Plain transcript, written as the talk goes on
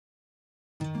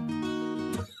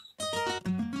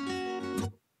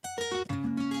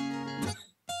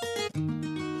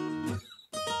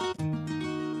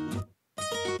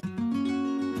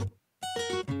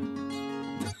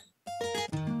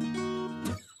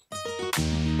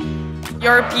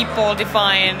Your people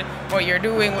define what you're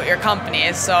doing, what your company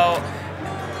is, so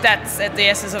that's at the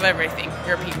essence of everything,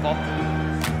 your people.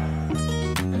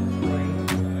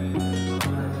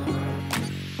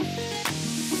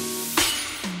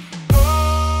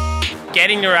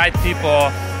 Getting the right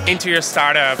people into your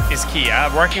startup is key.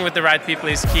 Working with the right people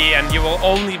is key, and you will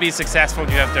only be successful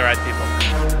if you have the right people.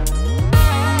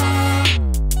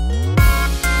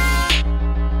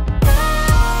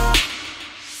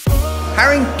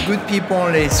 Hiring good people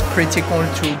is critical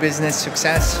to business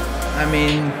success. I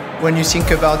mean, when you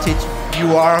think about it,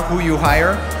 you are who you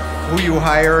hire. Who you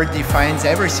hire defines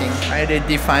everything, right? It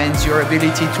defines your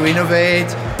ability to innovate,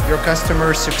 your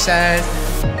customer success.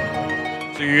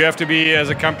 So you have to be, as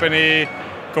a company,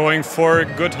 going for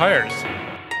good hires.